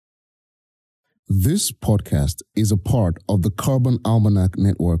This podcast is a part of the Carbon Almanac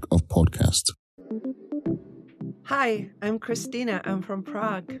network of podcasts. Hi, I'm Christina. I'm from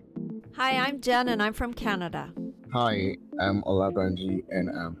Prague. Hi, I'm Jen and I'm from Canada. Hi, I'm Olabanji and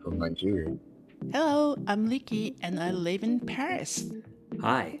I'm from Nigeria. Hello, I'm Licky and I live in Paris.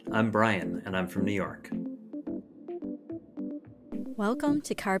 Hi, I'm Brian and I'm from New York. Welcome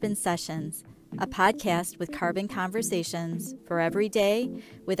to Carbon Sessions, a podcast with carbon conversations for every day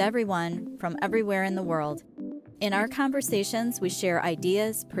with everyone from everywhere in the world. In our conversations, we share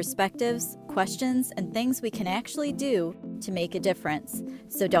ideas, perspectives, questions, and things we can actually do to make a difference.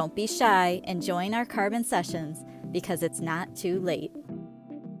 So don't be shy and join our Carbon Sessions because it's not too late.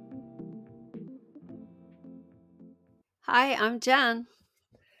 Hi, I'm Jen.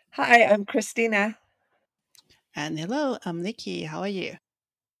 Hi, I'm Christina. And hello, I'm Licky. How are you?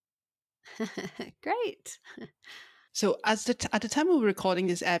 Great. So at the time of recording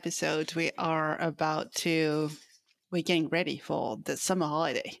this episode, we're getting ready for the summer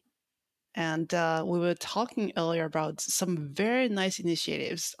holiday. And we were talking earlier about some very nice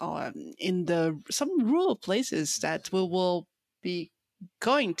initiatives in some rural places that we will be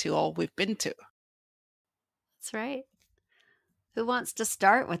going to or we've been to. That's right. Who wants to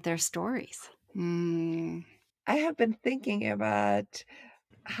start with their stories? I have been thinking about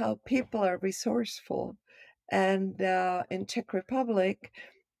how people are resourceful. And in Czech Republic,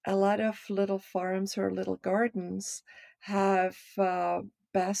 a lot of little farms or little gardens have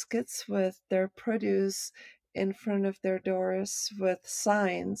baskets with their produce in front of their doors with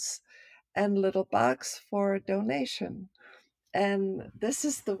signs and little box for donation. And this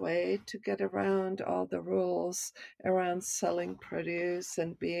is the way to get around all the rules around selling produce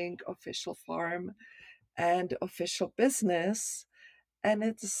and being official farm and official business. And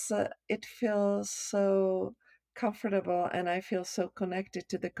it feels so comfortable, and I feel so connected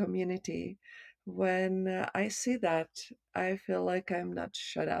to the community. When I see that, I feel like I'm not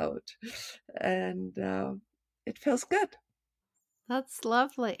shut out, and it feels good. That's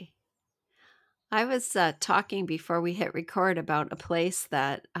lovely. I was talking before we hit record about a place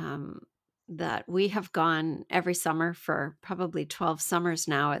that we have gone every summer for probably 12 summers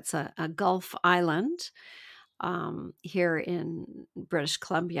now. It's a Gulf island here in British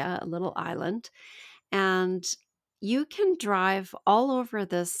Columbia, a little island. And you can drive all over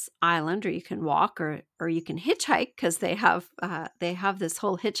this island, or you can walk, or you can hitchhike, because they have this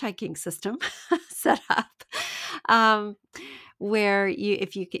whole hitchhiking system set up. Where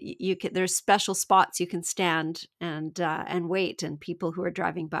you can, there's special spots you can stand and wait, and people who are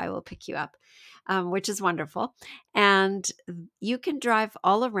driving by will pick you up, which is wonderful. And you can drive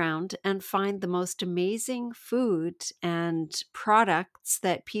all around and find the most amazing food and products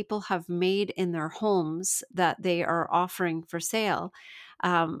that people have made in their homes that they are offering for sale.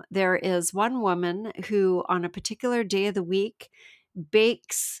 There is one woman who, on a particular day of the week,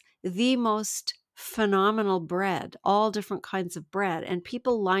 bakes the most phenomenal bread, all different kinds of bread, and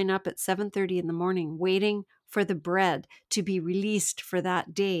people line up at 7:30 in the morning waiting for the bread to be released for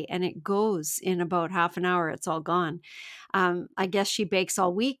that day, and it goes in about half an hour. It's all gone. I guess she bakes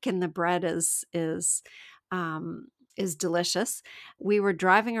all week, and the bread is delicious. We were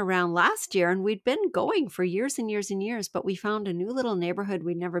driving around last year, and we'd been going for years and years and years, but we found a new little neighborhood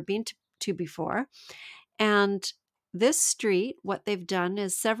we'd never been to before. And this street, what they've done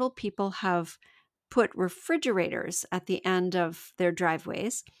is several people have put refrigerators at the end of their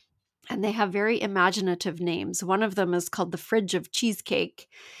driveways, and they have very imaginative names. One of them is called the Fridge of Cheesecake,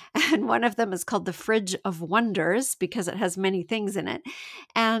 and one of them is called the Fridge of Wonders because it has many things in it.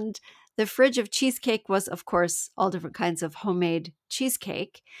 And the Fridge of Cheesecake was, of course, all different kinds of homemade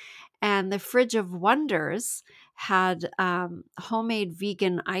cheesecake. And the Fridge of Wonders had homemade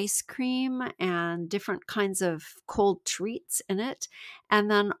vegan ice cream and different kinds of cold treats in it. And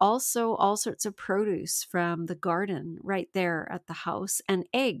then also all sorts of produce from the garden right there at the house, and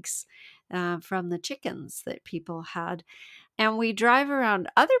eggs from the chickens that people had. And we drive around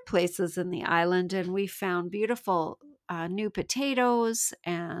other places in the island, and we found beautiful new potatoes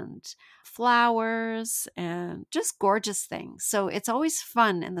and flowers and just gorgeous things. So it's always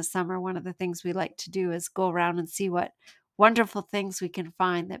fun in the summer. One of the things we like to do is go around and see what wonderful things we can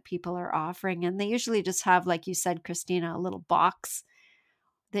find that people are offering. And they usually just have, like you said, Christina, a little box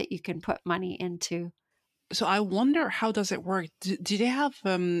that you can put money into. So I wonder, how does it work? Do they have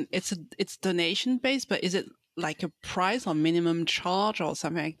it's donation based, but is it like a price or minimum charge or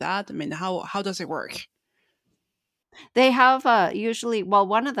something like that? I mean, how does it work? They have usually, well,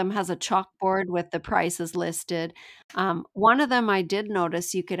 one of them has a chalkboard with the prices listed. One of them I did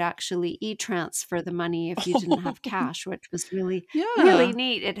notice you could actually e-transfer the money if you didn't have cash, which was really, really Yeah.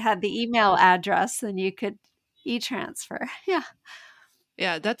 neat. It had the email address and you could e-transfer. Yeah.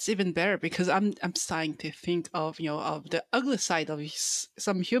 Yeah, that's even better because I'm starting to think of of the ugly side of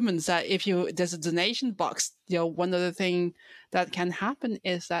some humans that if you there's a donation box, one other thing that can happen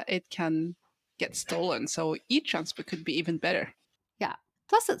is that it can get stolen. So e-transfer could be even better. Yeah.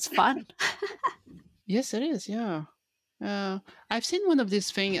 Plus it's fun. Yes, it is. Yeah. I've seen one of these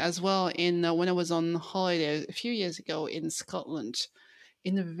thing as well in when I was on holiday a few years ago in Scotland.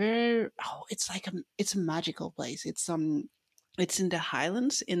 In a very it's like it's a magical place. It's in the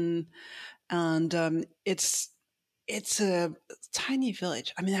Highlands and it's a tiny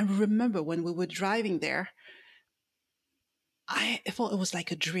village. I mean, I remember when we were driving there, I thought it was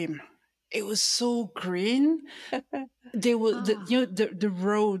like a dream. It was so green. They were Ah. the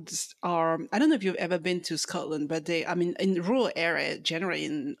roads are. I don't know if you've ever been to Scotland, but they. I mean, in rural area, generally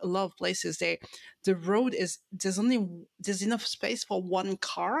in a lot of places, the road is there's enough space for one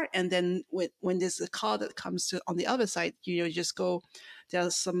car, and then when there's a car that comes to on the other side, you just go.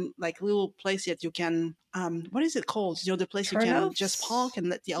 There's some like little place that you can. What is it called? The place you can just park Turnoffs. and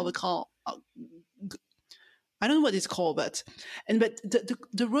let the other car I don't know what it's called, but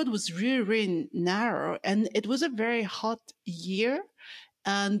the road was really really narrow, and it was a very hot year,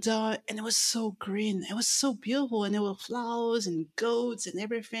 and it was so green, it was so beautiful, and there were flowers and goats and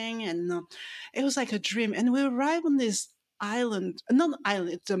everything, and it was like a dream. And we arrived on this island, not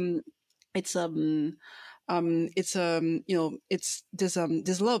island, it's there's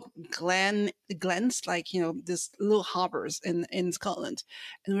a lot of glens, like there's little harbors in Scotland,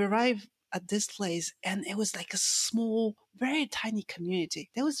 and we arrived at this place, and it was like a small, very tiny community.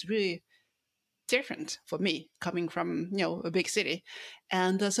 That was really different for me coming from a big city,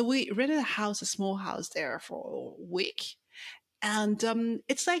 and so we rented a small house there for a week, and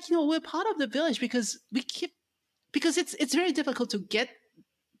it's like we're part of the village because it's very difficult to get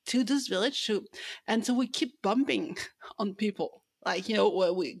to this village too, and so we keep bumping on people. Like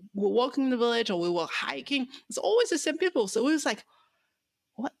where we're walking in the village or we were hiking, it's always the same people. So we was like,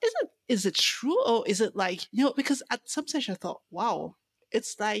 what is it? Is it true or is it like Because at some stage I thought, wow,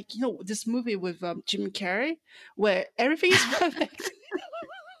 it's like this movie with Jim Carrey where everything is perfect.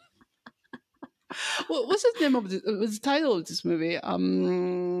 What's the name of what's the title of this movie?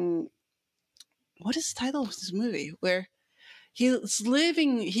 What is the title of this movie where he's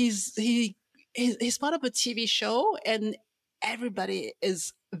living he's part of a TV show, and everybody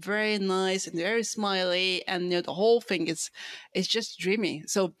is very nice and very smiley, and the whole thing is just dreamy.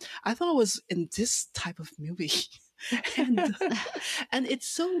 So I thought it was in this type of movie. and and it's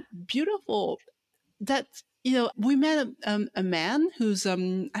so beautiful that we met a man who's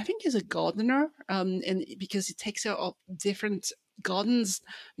I think he's a gardener, and because he takes care of different gardens,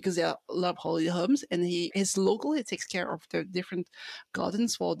 because there are a lot of holiday homes, and he is local, he takes care of the different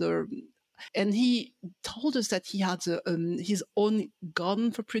gardens for the and he told us that he had his own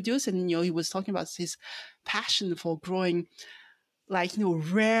garden for produce, and he was talking about his passion for growing like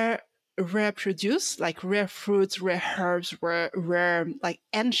rare produce, like rare fruits, rare herbs, rare like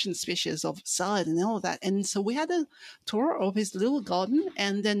ancient species of salad and all that. And so we had a tour of his little garden,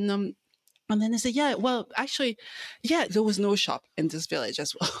 and then they said, yeah, well, actually, yeah, there was no shop in this village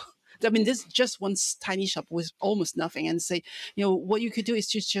as well. I mean, this just one tiny shop with almost nothing, and say, what you could do is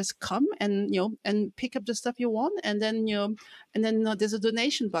just come and and pick up the stuff you want, and then there's a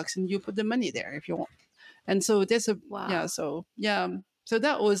donation box, and you put the money there if you want. And so there's a Wow. so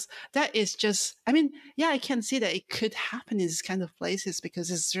that is just, I mean, yeah, I can see that it could happen in these kind of places because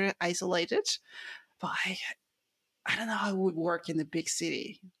it's very isolated, but I don't know how it would work in a big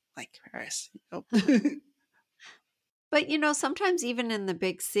city like Paris. But sometimes even in the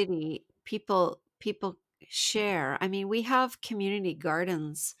big city, people share. I mean, we have community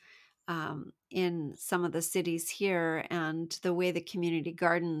gardens in some of the cities here, and the way the community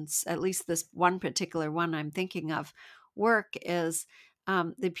gardens, at least this one particular one I'm thinking of, work is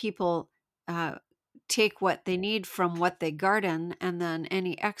the people uh, take what they need from what they garden, and then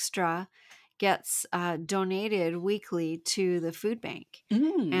any extra gets donated weekly to the food bank.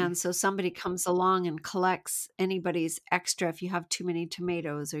 Mm. And so somebody comes along and collects anybody's extra. If you have too many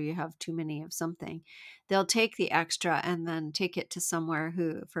tomatoes or you have too many of something, they'll take the extra and then take it to somewhere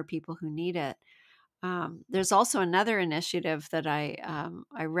for people who need it. There's also another initiative that I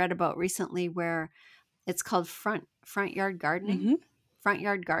read about recently where it's called front yard gardening, Hmm. front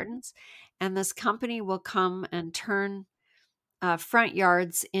yard gardens, and this company will come and turn front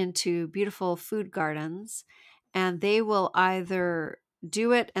yards into beautiful food gardens, and they will either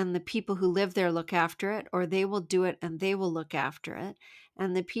do it and the people who live there look after it, or they will do it and they will look after it.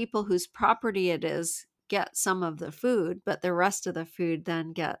 And the people whose property it is get some of the food, but the rest of the food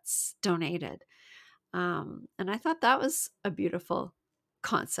then gets donated. And I thought that was a beautiful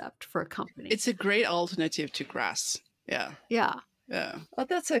concept for a company. It's a great alternative to grass. Yeah. Yeah. Yeah. Oh,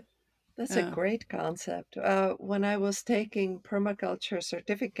 that's a great concept. When I was taking permaculture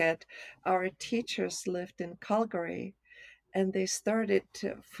certificate, our teachers lived in Calgary, and they started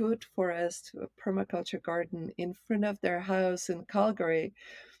food forest permaculture garden in front of their house in Calgary.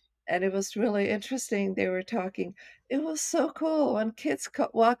 And it was really interesting. They were talking. It was so cool when kids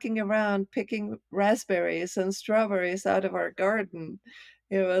walking around picking raspberries and strawberries out of our garden.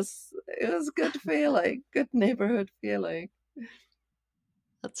 It was good feeling, good neighborhood feeling.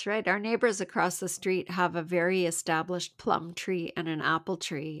 That's right. Our neighbors across the street have a very established plum tree and an apple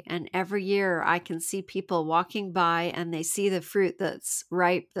tree. And every year I can see people walking by and they see the fruit that's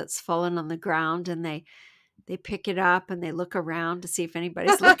ripe, that's fallen on the ground, and they pick it up and they look around to see if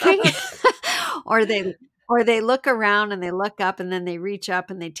anybody's looking. or they look around and they look up and then they reach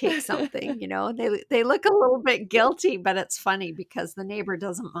up and they take something, they look a little bit guilty, but it's funny because the neighbor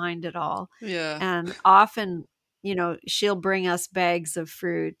doesn't mind at all. Yeah. And often, she'll bring us bags of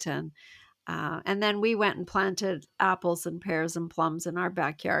fruit, and then we went and planted apples and pears and plums in our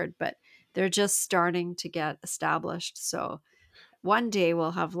backyard, but they're just starting to get established. So one day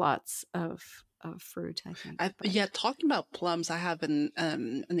we'll have lots of fruit, I think. Yeah, talking about plums, I have an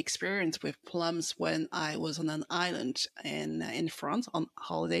experience with plums when I was on an island in France on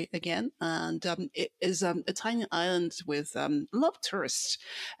holiday again, and it is a tiny island with a lot of tourists,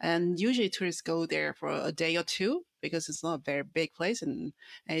 and usually tourists go there for a day or two because it's not a very big place, and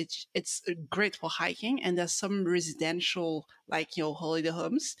it's great for hiking. And there's some residential, like holiday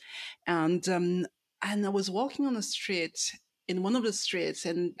homes, and I was walking on the street in one of the streets,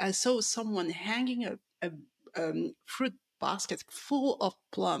 and I saw someone hanging a fruit basket full of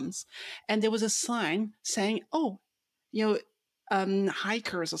plums, and there was a sign saying, "Oh,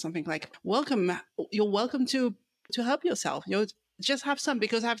 hikers or something like welcome. You're welcome to help yourself. Just have some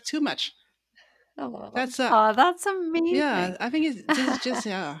because I have too much." Oh, That's that's amazing. yeah. I think this is just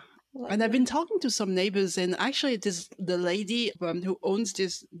yeah. And I've been talking to some neighbors, and actually, the lady who owns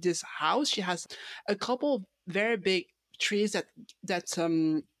this house. She has a couple of very big trees that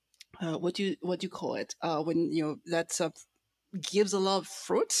what do you call it when that gives a lot of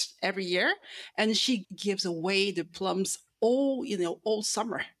fruit every year, and she gives away the plums all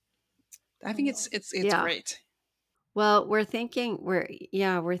summer. I think it's Yeah. great. Well, we're thinking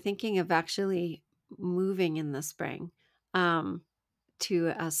of actually moving in the spring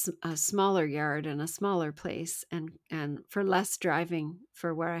to a smaller yard and a smaller place, and for less driving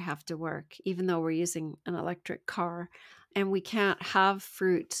for where I have to work, even though we're using an electric car. And we can't have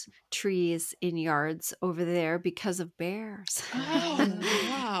fruit trees in yards over there because of bears. Oh,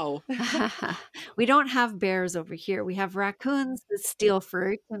 wow. We don't have bears over here. We have raccoons that steal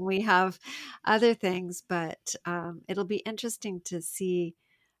fruit, and we have other things, but it'll be interesting to see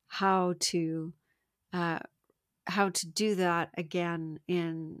how to do that again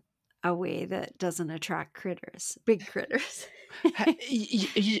in a way that doesn't attract big critters.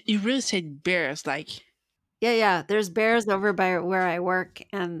 You really said bears, like. Yeah. There's bears over by where I work,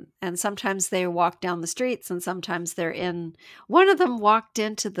 and sometimes they walk down the streets, and sometimes they're in. One of them walked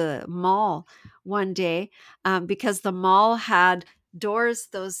into the mall one day because the mall had doors,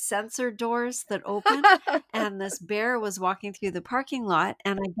 those sensor doors that open, and this bear was walking through the parking lot,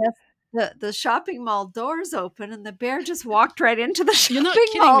 and I guess the shopping mall doors open, and the bear just walked right into the shopping You're not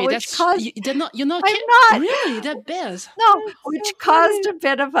kidding mall, me. which caused. You're not I'm kidding. not. Really, that bears. No, That's which so caused funny. a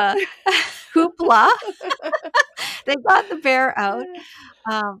bit of a hoopla. They got the bear out.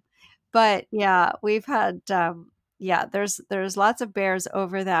 But yeah, we've had there's lots of bears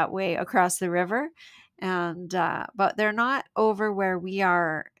over that way across the river, and but they're not over where we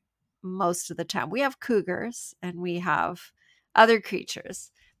are most of the time. We have cougars and we have other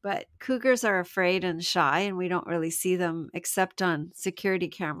creatures, but cougars are afraid and shy, and we don't really see them except on security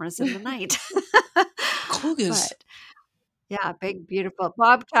cameras in the night. Cougars. But yeah, big, beautiful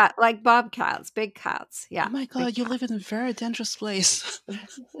bobcats, big cats. Yeah. Oh my big God, you cats. live in a very dangerous place. No,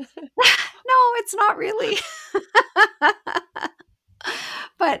 it's not really.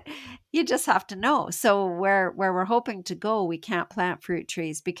 But you just have to know. So where we're hoping to go, we can't plant fruit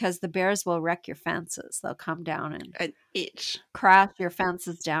trees because the bears will wreck your fences. They'll come down and An itch. crash your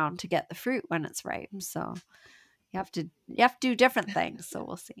fences down to get the fruit when it's ripe. So you have to do different things. So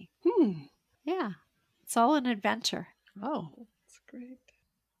we'll see. Yeah. It's all an adventure. Oh. That's great.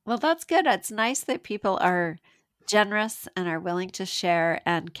 Well, that's good. It's nice that people are generous and are willing to share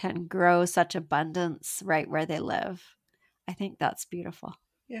and can grow such abundance right where they live. I think that's beautiful.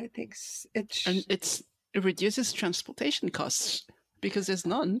 Yeah, I think And it reduces transportation costs because there's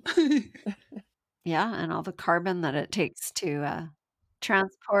none. Yeah, and all the carbon that it takes to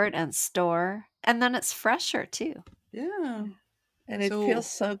transport and store. And then it's fresher too. Yeah. And it feels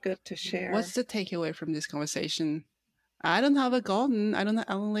so good to share. What's the takeaway from this conversation? I don't have a garden. I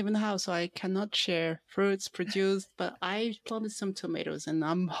don't live in a house, so I cannot share fruits produced. But I planted some tomatoes, and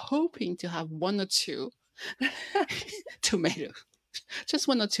I'm hoping to have one or two tomatoes, just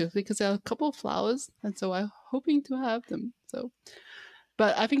one or two, because there are a couple of flowers, and so I'm hoping to have them. So,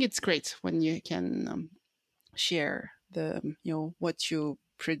 but I think it's great when you can share the what you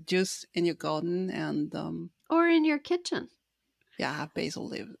produce in your garden and or in your kitchen. Yeah, have basil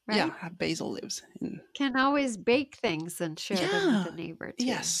leaves. Right? Yeah, have basil leaves. Can always bake things and share them with a neighbor too.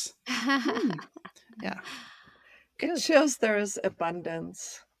 Yes. Yeah. It shows there is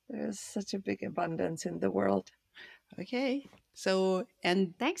abundance. There is such a big abundance in the world. Okay. So,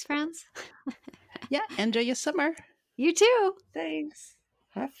 and thanks, friends. Yeah, enjoy your summer. You too. Thanks.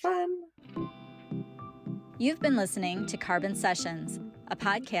 Have fun. You've been listening to Carbon Sessions, a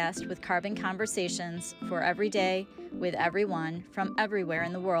podcast with carbon conversations for every day with everyone from everywhere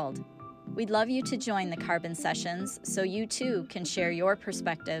in the world. We'd love you to join the Carbon Sessions so you too can share your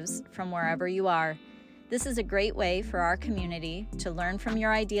perspectives from wherever you are. This is a great way for our community to learn from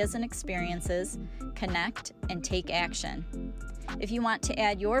your ideas and experiences, connect, and take action. If you want to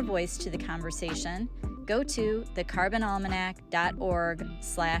add your voice to the conversation, go to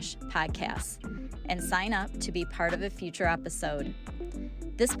thecarbonalmanac.org/podcasts and sign up to be part of a future episode.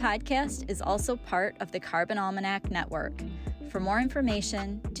 This podcast is also part of the Carbon Almanac Network. For more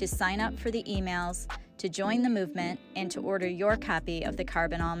information, to sign up for the emails, to join the movement, and to order your copy of the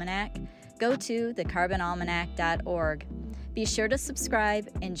Carbon Almanac, go to thecarbonalmanac.org. Be sure to subscribe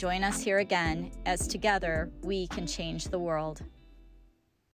and join us here again, as together we can change the world.